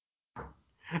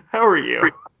How are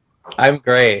you? I'm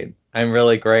great. I'm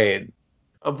really great.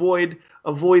 Avoid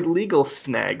legal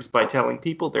snags by telling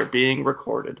people they're being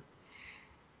recorded.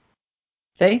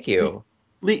 Thank you.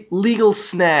 Legal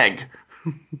snag.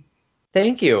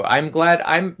 Thank you.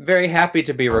 I'm very happy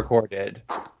to be recorded.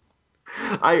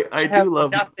 I I have do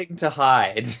love nothing to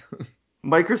hide.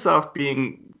 Microsoft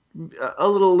being a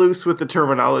little loose with the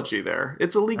terminology there.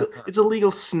 It's a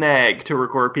legal snag to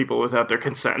record people without their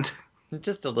consent.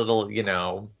 Just a little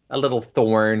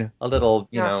thorn, a little,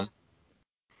 Yeah.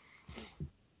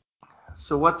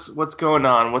 So what's going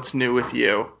on? What's new with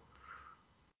you?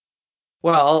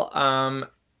 Well,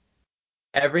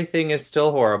 everything is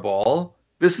still horrible.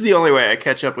 This is the only way I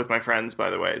catch up with my friends, by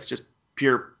the way. It's just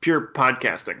pure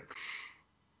podcasting.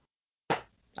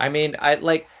 I mean,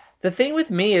 the thing with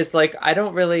me is like I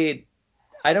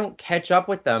don't catch up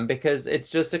with them because it's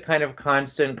just a kind of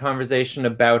constant conversation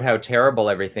about how terrible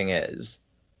everything is,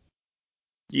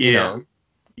 you Yeah. know?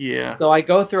 Yeah. So I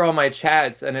go through all my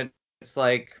chats and it's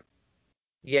like,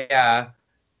 yeah,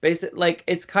 like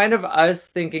it's kind of us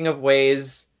thinking of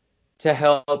ways to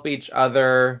help each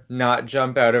other not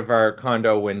jump out of our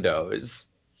condo windows.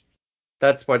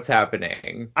 That's what's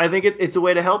happening. I think it's a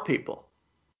way to help people,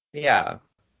 Yeah.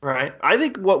 right? I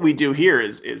think what we do here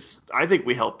is I think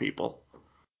we help people.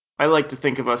 I like to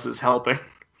think of us as helping.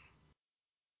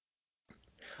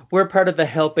 We're part of the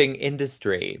helping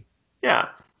industry. Yeah.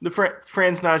 The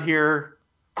Fran's not here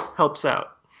helps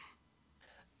out.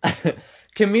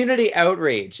 Community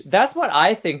outreach. That's what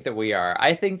I think that we are.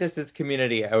 I think this is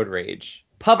community outreach.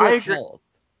 I Public agree. health.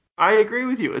 I agree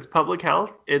with you. It's public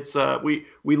health. It's we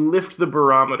lift the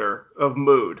barometer of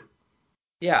mood.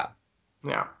 Yeah.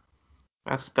 Yeah.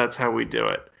 That's how we do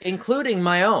it. Including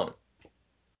my own.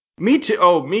 Me too.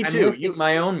 Oh, me I'm too. lifting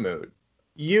my own mood.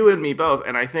 You and me both.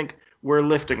 And I think we're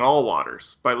lifting all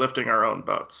waters by lifting our own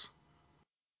boats.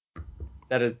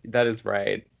 That is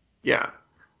right. Yeah.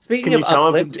 Speaking Can of you tell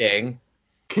uplifting,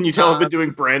 can you tell I've been um,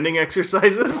 doing branding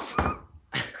exercises?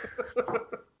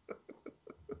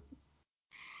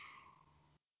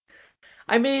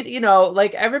 I mean,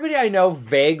 like everybody I know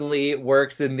vaguely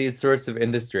works in these sorts of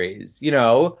industries,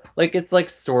 like it's like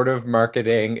sort of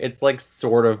marketing, it's like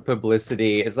sort of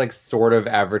publicity, it's like sort of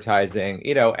advertising.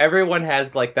 Everyone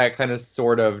has like that kind of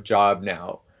sort of job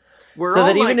now. We're So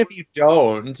that all even like if you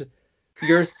don't,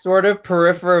 you're sort of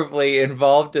peripherally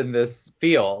involved in this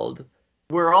field.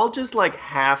 we're all just like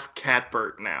half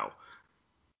Catbert now.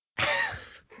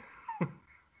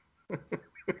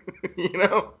 you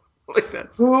know? Like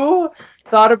that's Who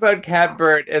thought about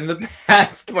Catbird in the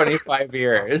past 25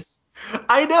 years?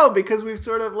 I know because we've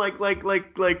sort of like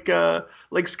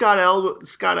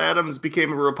Scott Adams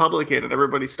became a Republican and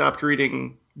everybody stopped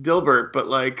reading Dilbert, but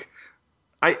like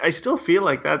I still feel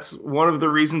like that's one of the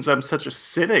reasons I'm such a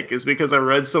cynic is because I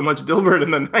read so much Dilbert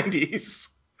in the 90s.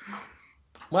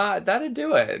 Well, that'd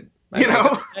do it. I, You I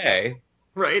gotta know, say.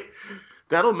 right?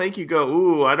 That'll make you go,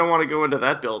 "Ooh, I don't want to go into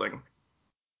that building."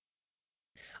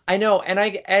 I know,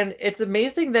 and it's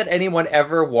amazing that anyone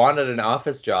ever wanted an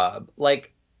office job.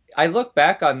 Like, I look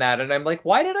back on that and I'm like,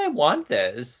 why did I want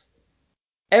this?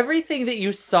 Everything that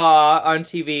you saw on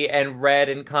TV and read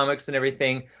in comics and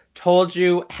everything told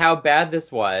you how bad this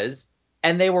was,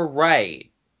 and they were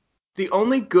right. The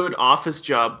only good office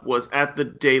job was at the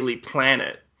Daily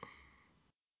Planet.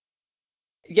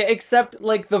 Yeah, except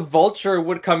like the vulture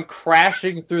would come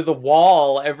crashing through the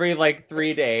wall every like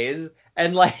 3 days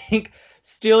and like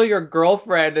steal your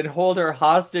girlfriend and hold her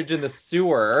hostage in the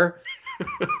sewer.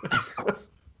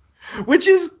 Which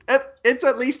is it's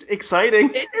at least exciting.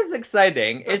 It is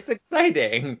exciting. It's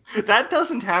exciting. That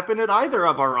doesn't happen at either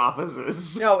of our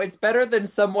offices. No, it's better than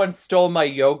someone stole my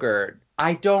yogurt.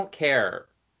 I don't care.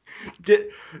 Di-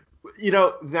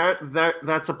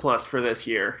 that's a plus for this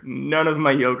year. None of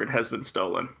my yogurt has been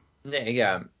stolen.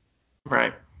 Yeah.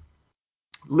 Right.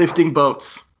 Lifting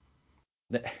boats.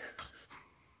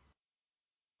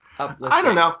 I don't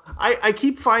Uplifting. know.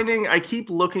 I keep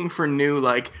looking for new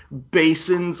like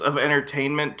basins of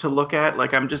entertainment to look at.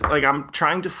 Like I'm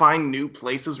trying to find new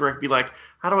places where I could be like,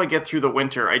 how do I get through the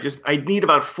winter? I need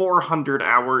about 400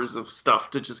 hours of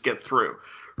stuff to just get through,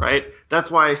 right?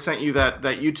 That's why I sent you that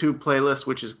YouTube playlist,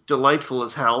 which is delightful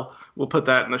as hell. We'll put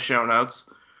that in the show notes.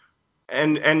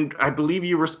 And I believe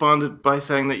you responded by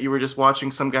saying that you were just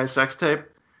watching some guy's sex tape.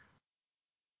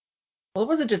 Well, it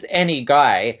wasn't just any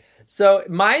guy. So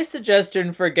my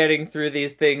suggestion for getting through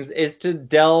these things is to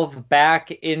delve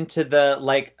back into the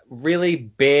like really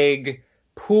big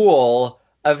pool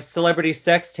of celebrity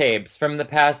sex tapes from the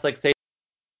past like say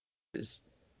years.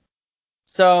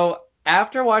 So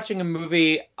after watching a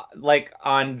movie like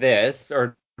on this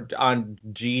or on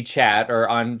G chat or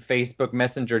on Facebook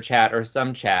Messenger chat or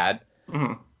some chat.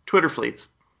 Hmm. Twitter fleets.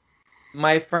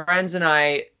 My friends and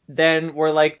I then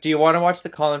were like, "Do you want to watch the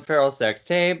Colin Farrell sex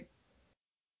tape?"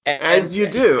 And As you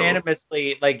do.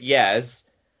 unanimously, like, yes.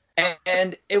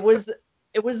 And it was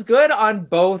good on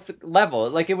both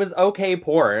levels. Like, it was okay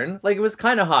porn. Like, it was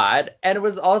kind of hot, and it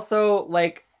was also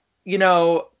like, you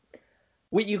know,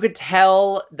 you could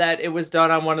tell that it was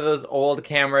done on one of those old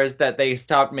cameras that they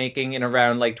stopped making in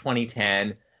around like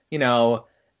 2010, you know,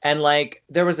 and like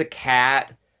there was a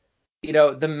cat,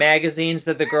 the magazines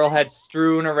that the girl had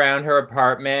strewn around her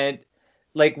apartment,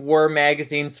 like were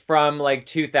magazines from like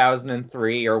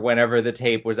 2003 or whenever the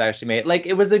tape was actually made. Like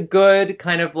it was a good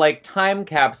kind of like time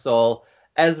capsule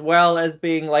as well as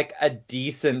being like a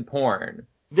decent porn.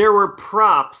 There were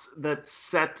props that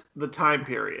set the time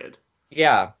period.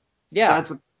 Yeah. Yeah.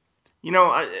 That's,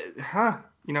 huh?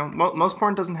 Most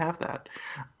porn doesn't have that.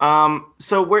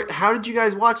 So how did you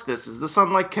guys watch this? Is this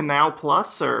on like Canal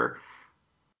Plus or?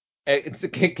 It's a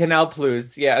Canal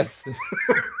Plus, yes.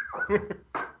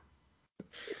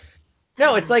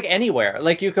 No, it's like anywhere.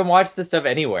 Like you can watch this stuff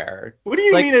anywhere. What do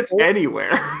you Like mean it's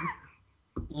anywhere?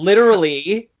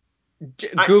 literally,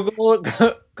 I Google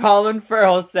Colin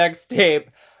Farrell sex tape,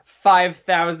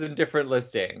 5,000 different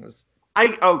listings.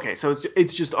 okay, so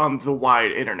it's just on the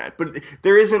wide internet, but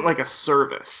there isn't like a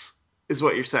service, is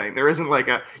what you're saying. There isn't like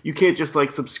you can't just like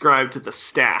subscribe to the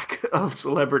stack of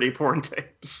celebrity porn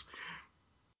tapes.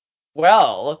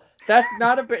 Well, that's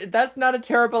not a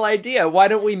terrible idea. Why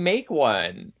don't we make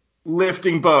one?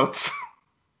 Lifting boats.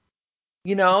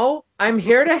 I'm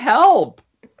here to help.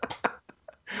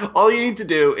 All you need to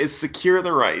do is secure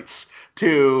the rights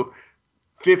to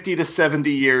 50 to 70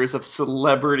 years of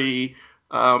celebrity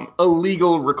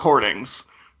illegal recordings.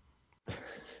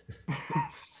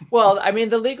 Well, I mean,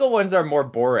 the legal ones are more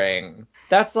boring.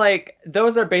 That's like,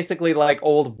 those are basically like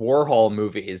old Warhol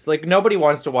movies. Like, nobody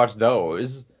wants to watch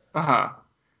those. Uh-huh.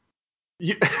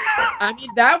 You, I mean,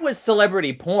 that was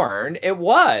celebrity porn. It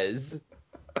was.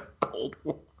 old,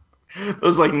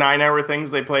 those like 9-hour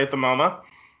things they play at the MoMA.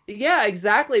 Yeah,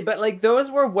 exactly. But like,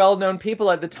 those were well-known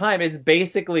people at the time. It's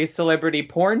basically celebrity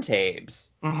porn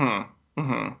tapes. Mm-hmm.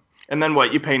 Mm-hmm. And then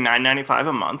what? You pay $9.95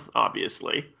 a month,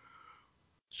 obviously.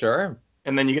 Sure.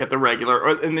 And then you get the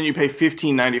regular, and then you pay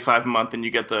 $15.95 a month, and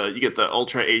you get the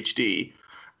Ultra HD,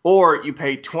 or you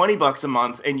pay $20 a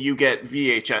month and you get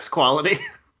VHS quality.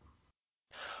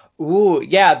 Ooh,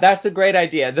 yeah, that's a great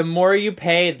idea. The more you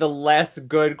pay, the less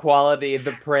good quality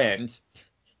the print.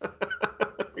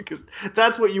 Because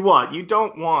that's what you want. You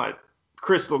don't want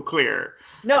crystal clear.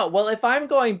 No, well, if I'm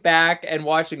going back and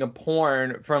watching a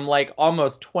porn from like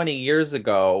almost 20 years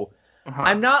ago, Uh-huh.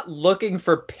 I'm not looking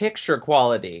for picture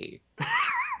quality.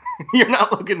 You're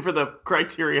not looking for the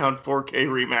Criterion 4K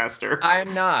remaster.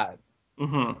 I'm not.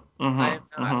 Mm-hmm. I am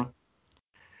Mm-hmm. Mm-hmm. not.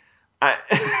 I,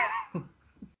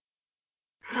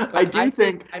 I But do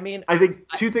think I mean, I think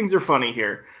two things are funny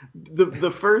here.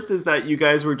 The first is that you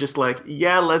guys were just like,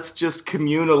 yeah, let's just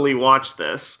communally watch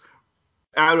this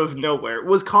out of nowhere.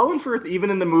 Was Colin Firth even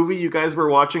in the movie you guys were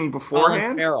watching Colin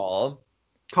beforehand? Farrell.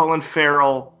 Colin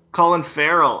Farrell. Colin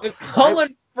Farrell. The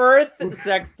Colin Firth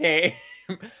sex tape.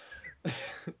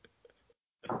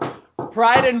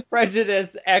 Pride and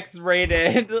Prejudice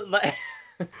X-rated.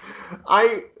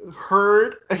 I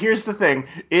heard. Here's the thing.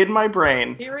 In my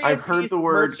brain, I've Period heard piece the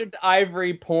words. merchant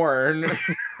ivory porn.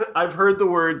 I've heard the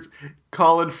words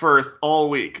Colin Firth all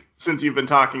week since you've been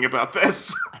talking about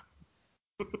this.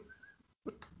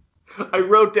 I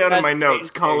wrote down in That's my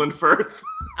notes Colin amazing. Firth.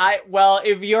 Well,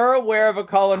 if you're aware of a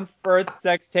Colin Firth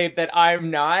sex tape that I'm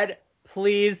not,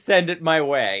 please send it my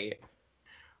way.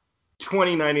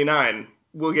 20.99.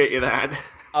 We'll get you that.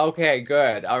 Okay,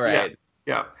 good. All Yeah. right.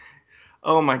 Yeah.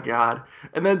 Oh my god.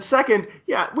 And then second,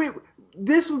 yeah,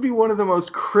 this would be one of the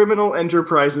most criminal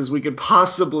enterprises we could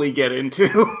possibly get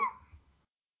into.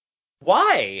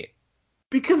 Why?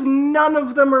 Because none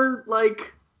of them are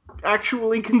like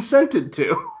actually consented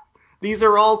to. These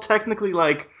are all technically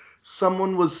like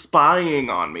someone was spying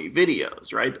on me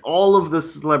videos, right? All of the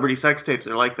celebrity sex tapes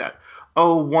are like that.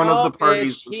 Oh, one of No, the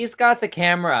parties bitch. was. He's got the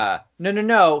camera. No, no,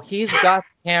 no. He's got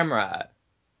the camera.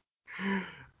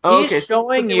 Oh, He's okay, so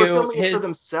but showing they were you filming it for his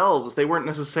themselves. They weren't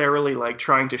necessarily like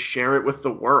trying to share it with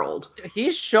the world.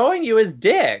 he's showing you his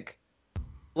dick.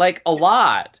 Like a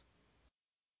lot.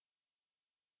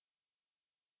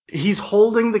 He's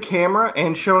holding the camera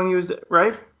and showing you his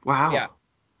right. Yeah. Wow.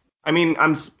 I mean,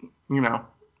 you know,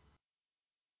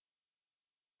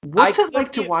 I what's it could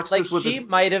like to be watch like this with she a?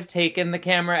 might have taken the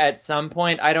camera at some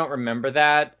point. I don't remember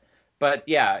that. But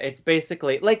yeah, it's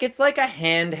basically like it's like a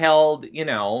handheld.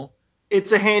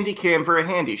 It's a handy cam for a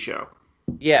handy show.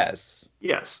 Yes.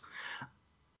 Yes.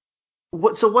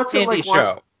 What's it Handy like watching? show.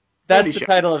 Handy That's the show.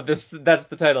 title of this. That's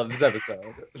the title of this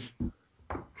episode.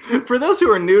 For those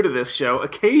who are new to this show,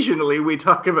 occasionally we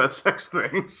talk about sex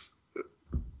things.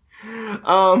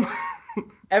 Um,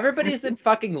 Everybody's in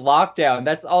fucking lockdown.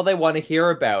 That's all they want to hear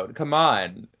about. Come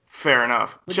on. fair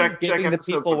enough. We're just Check giving the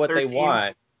episode people what they 13.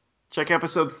 want. Check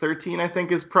episode 13, I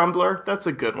think, is Prumbler. That's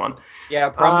a good one. Yeah,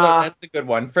 Prumbler, that's a good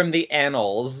one. From the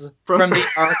annals. From From the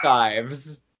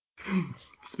archives.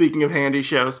 Speaking of handy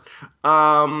shows,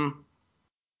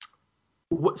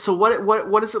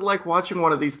 what is it like watching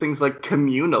one of these things like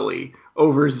communally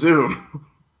over Zoom?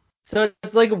 So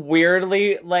it's like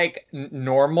weirdly like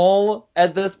normal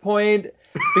at this point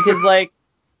because like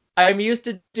I'm used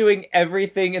to doing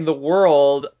everything in the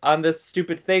world on this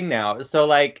stupid thing now. So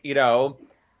like,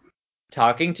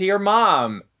 talking to your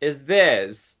mom is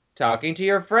this, talking to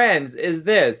your friends is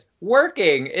this,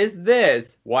 working is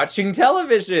this, watching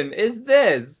television is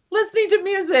this, listening to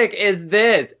music is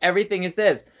this, everything is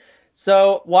this.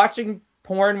 So watching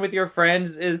porn with your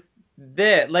friends is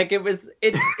this. Like it was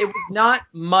not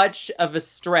much of a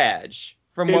stretch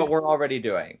from what It, we're already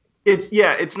doing.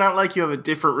 it's not like you have a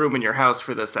different room in your house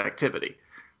for this activity.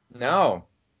 No.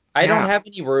 I don't Yeah, have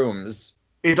any rooms.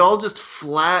 it all just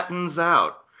flattens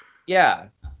out. Yeah.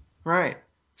 Right.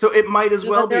 So it might as So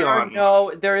well that be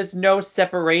on. there is no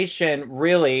separation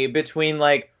really between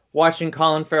like watching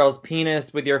Colin Farrell's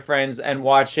penis with your friends and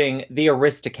watching The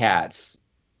Aristocats.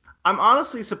 I'm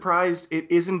honestly surprised it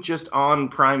isn't just on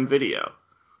Prime Video.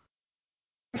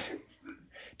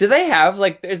 Do they have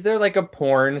like is there like a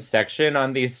porn section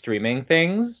on these streaming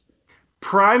things?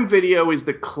 Prime Video is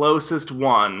the closest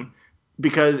one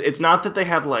because it's not that they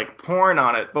have like porn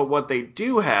on it, but what they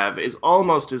do have is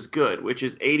almost as good, which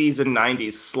is 80s and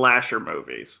 90s slasher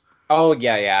movies. Oh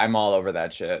yeah, yeah, I'm all over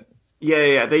that shit.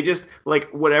 Yeah. They just like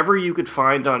whatever you could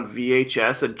find on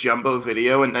VHS at Jumbo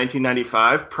Video in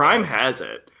 1995, Prime Yes. has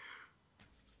it.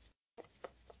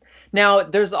 Now,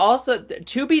 there's also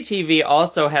Tubi TV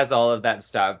also has all of that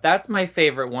stuff. That's my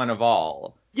favorite one of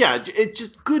all. Yeah, it's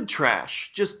just good trash.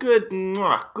 Just good,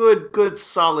 good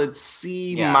solid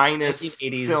C Yeah, minus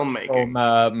 1980s filmmaking.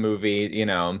 trauma movie.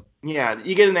 Yeah,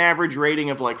 you get an average rating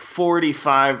of like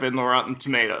 45 in the Rotten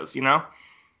Tomatoes, you know?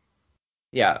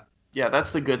 Yeah. Yeah, that's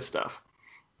the good stuff.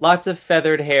 Lots of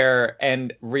feathered hair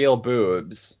and real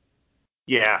boobs,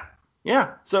 Yeah.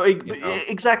 Yeah. So you know.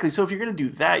 exactly. So if you're gonna do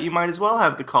that, you might as well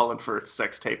have the Colin Firth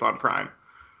sex tape on Prime.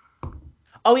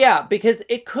 Oh yeah, because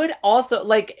it could also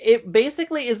like it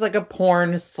basically is like a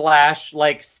porn slash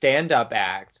like stand-up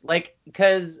act. Like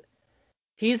because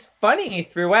he's funny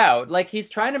throughout. Like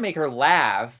he's trying to make her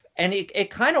laugh and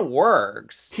it kind of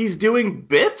works. He's doing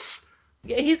bits.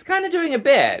 Yeah, he's kind of doing a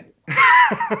bit.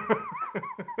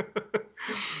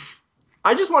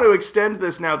 I just want to extend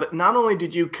this now that not only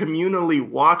did you communally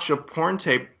watch a porn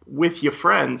tape with your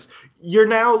friends, you're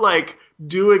now like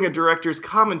doing a director's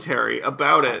commentary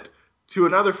about it to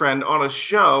another friend on a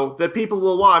show that people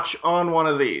will watch on one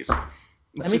of these.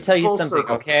 It's Let me just tell you full something,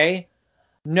 circle. okay?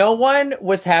 No one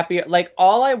was happy. Like,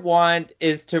 all I want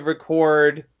is to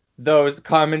record those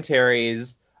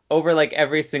commentaries over like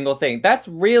every single thing. That's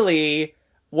really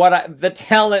the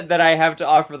talent that I have to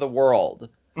offer the world.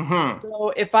 Hmm. So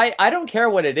if I don't care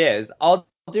what it is, I'll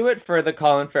do it for the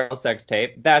Colin Farrell sex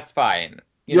tape. That's fine.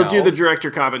 You'll do the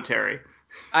director commentary.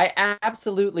 I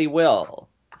absolutely will.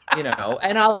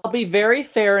 And I'll be very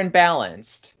fair and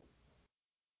balanced.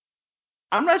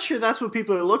 I'm not sure that's what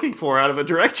people are looking for out of a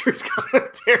director's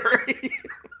commentary.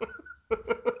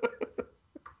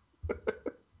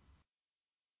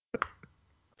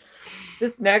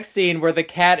 This next scene where the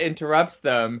cat interrupts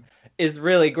them is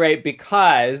really great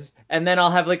because, and then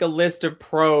I'll have like a list of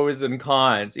pros and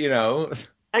cons.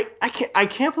 I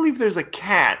can't believe there's a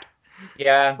cat.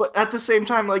 Yeah. But at the same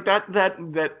time, like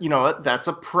that's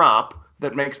a prop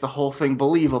that makes the whole thing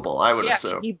believable, I would Yeah,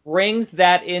 assume. he brings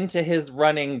that into his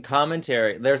running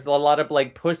commentary. There's a lot of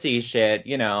like pussy shit,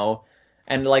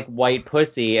 and like white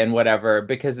pussy and whatever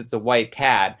because it's a white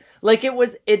cat. Like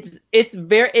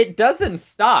it doesn't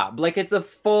stop. Like it's a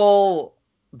full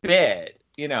bit.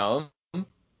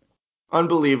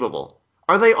 Unbelievable.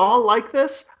 Are they all like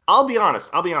this? I'll be honest.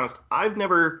 I've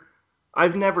never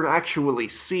actually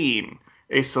seen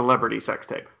a celebrity sex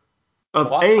tape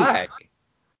of any kind. Why?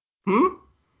 Hmm?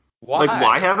 Like why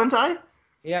Why? haven't I?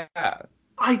 Yeah.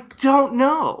 I don't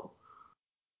know.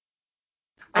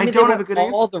 I I mean, they don't have were a good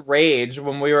all answer. the rage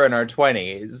when we were in our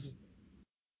 20s.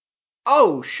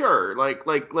 Oh, sure. Like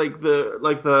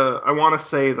the I want to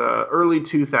say the early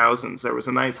 2000s. There was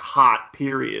a nice hot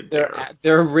period there.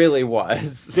 There really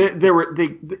was.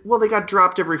 They got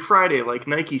dropped every Friday like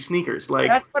Nike sneakers. Like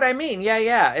That's what I mean. Yeah,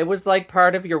 yeah. It was like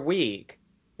part of your week.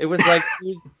 It was like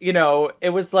it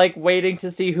was like waiting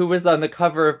to see who was on the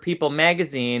cover of People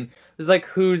magazine. It was like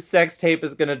whose sex tape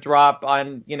is gonna drop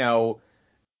on,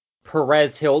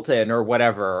 Perez Hilton or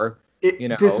whatever, you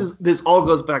know. this all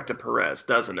goes back to Perez,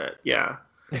 doesn't it? Yeah.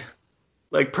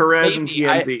 Like Perez and Maybe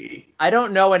TMZ. I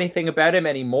don't know anything about him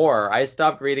anymore. I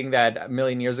stopped reading that a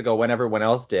million years ago when everyone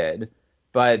else did.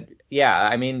 But yeah,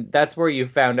 I mean, that's where you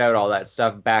found out all that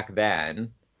stuff back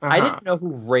then. I Uh-huh. didn't know who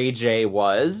Ray J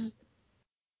was.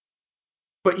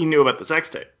 But you knew about the sex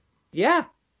tape. Yeah,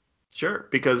 Sure,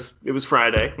 because it was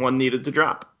Friday, one needed to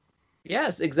drop.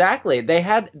 yes, exactly. They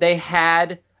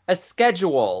had a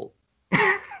schedule.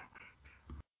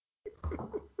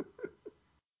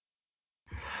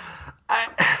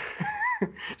 I,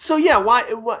 so yeah,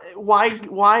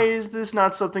 why is this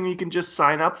not something you can just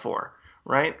sign up for,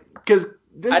 right? Because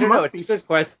I don't know. It's a good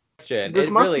question. this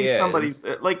It must be really is. somebody's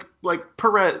like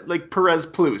Perez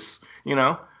Plus, you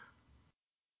know?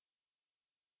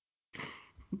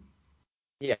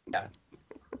 Yeah.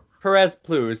 Perez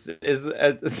Plus is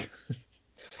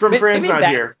From Friends maybe Not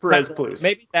that's Here, the Perez title. Plus.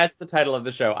 Maybe that's the title of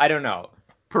the show. I don't know.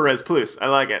 Perez Plus. I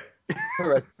like it.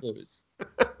 Perez Plus.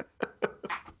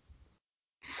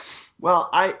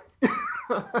 Well,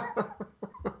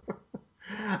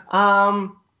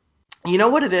 um you know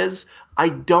what it is? I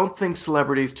don't think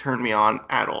celebrities turn me on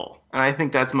at all. And I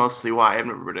think that's mostly why I've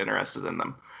never been interested in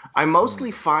them. I Hmm.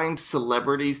 mostly find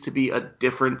celebrities to be a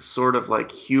different sort of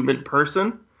like human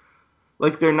person.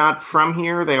 Like they're not from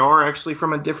here, they are actually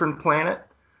from a different planet.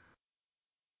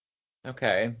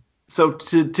 Okay. So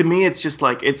to me it's just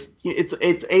like it's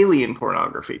alien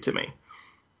pornography to me,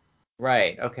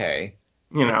 Right. Okay.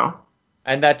 you know?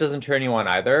 And that doesn't turn you on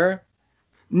either?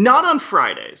 Not on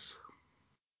Fridays.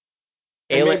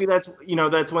 And Alien. maybe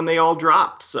that's when they all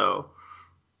dropped. So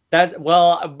But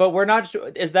we're not sure.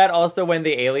 Is that also when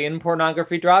the alien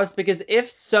pornography drops? Because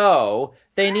if so,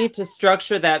 they need to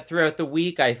structure that throughout the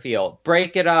week, I feel.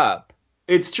 Break it up.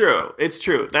 it's true. It's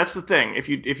true. That's the thing. If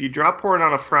you drop porn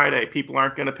on a Friday, people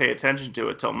aren't going to pay attention to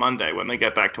it till Monday when they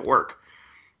get back to work.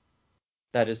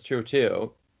 That is true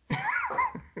too.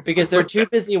 Because they're So too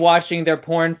busy watching their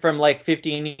porn from like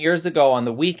 15 years ago on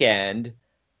the weekend,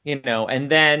 and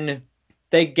then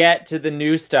they get to the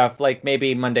new stuff like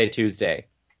maybe Monday, Tuesday.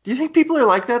 do you think people are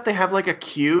like that? They have like a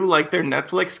queue, like their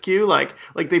Netflix queue, like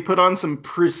they put on some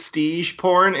prestige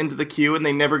porn into the queue and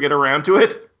they never get around to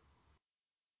it?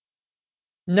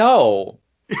 No.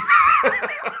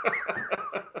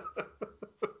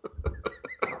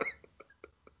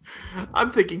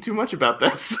 I'm thinking too much about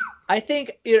this. I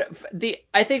think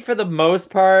I think for the most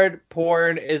part,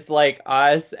 porn is like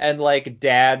us and like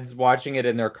dads watching it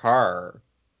in their car.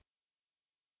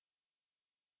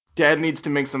 Dad needs to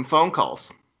make some phone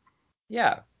calls.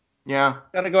 Yeah, Yeah.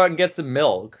 gotta go out and get some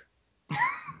milk.